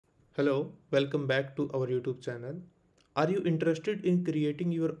Hello, welcome back to our YouTube channel. Are you interested in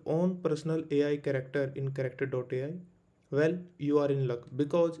creating your own personal AI character in Character.ai? Well, you are in luck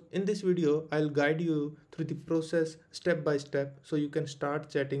because in this video I'll guide you through the process step by step so you can start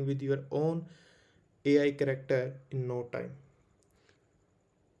chatting with your own AI character in no time.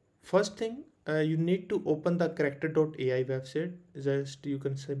 First thing, you need to open the Character.ai website. Just you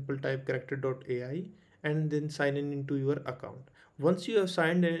can simple type Character.ai and then sign in into your account. Once you have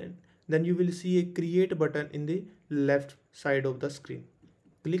signed in, then you will see a create button in the left side of the screen.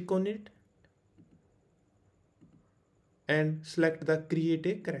 Click on it and select the create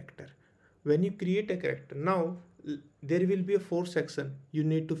a character. When you create a character, now there will be a four section. You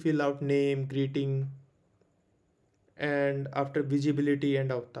need to fill out name, greeting, and after visibility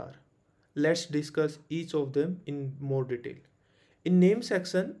and avatar. Let's discuss each of them in more detail. In name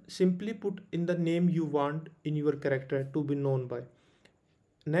section, simply put in the name you want in your character to be known by.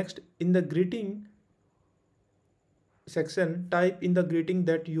 Next, in the greeting section, type in the greeting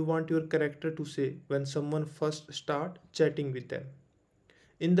that you want your character to say when someone first start chatting with them.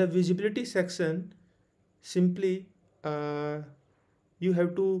 In the visibility section, simply uh, you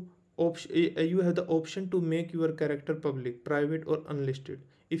have to you have the option to make your character public, private or unlisted.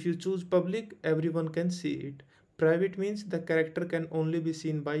 If you choose public, everyone can see it. Private means the character can only be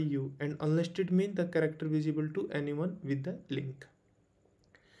seen by you, and unlisted means the character visible to anyone with the link.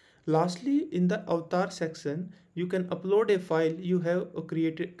 Lastly, in the avatar section, you can upload a file you have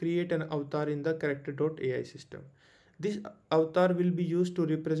create an avatar in the character.ai system. This avatar will be used to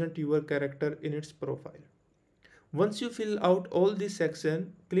represent your character in its profile. Once you fill out all this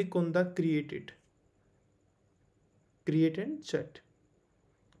section, click on the create and chat.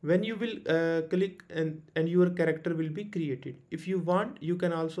 When you will click and your character will be created. If you want, you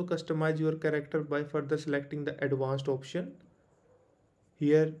can also customize your character by further selecting the advanced option.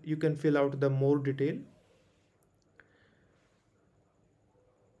 Here you can fill out the more detail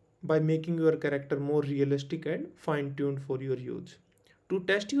by making your character more realistic and fine-tuned for your use. To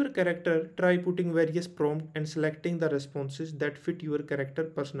test your character, try putting various prompts and selecting the responses that fit your character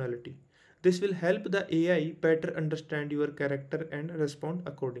personality. This will help the AI better understand your character and respond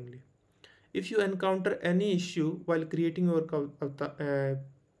accordingly. If you encounter any issue while creating your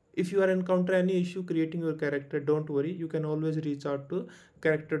if you are encounter any issue creating your character, don't worry, you can always reach out to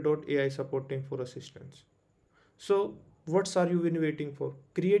character.ai support team for assistance. So, what are you been waiting for?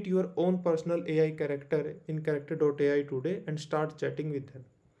 Create your own personal AI character in character.ai today and start chatting with them.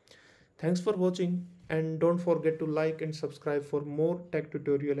 Thanks for watching and don't forget to like and subscribe for more tech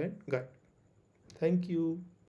tutorial and guide. Thank you.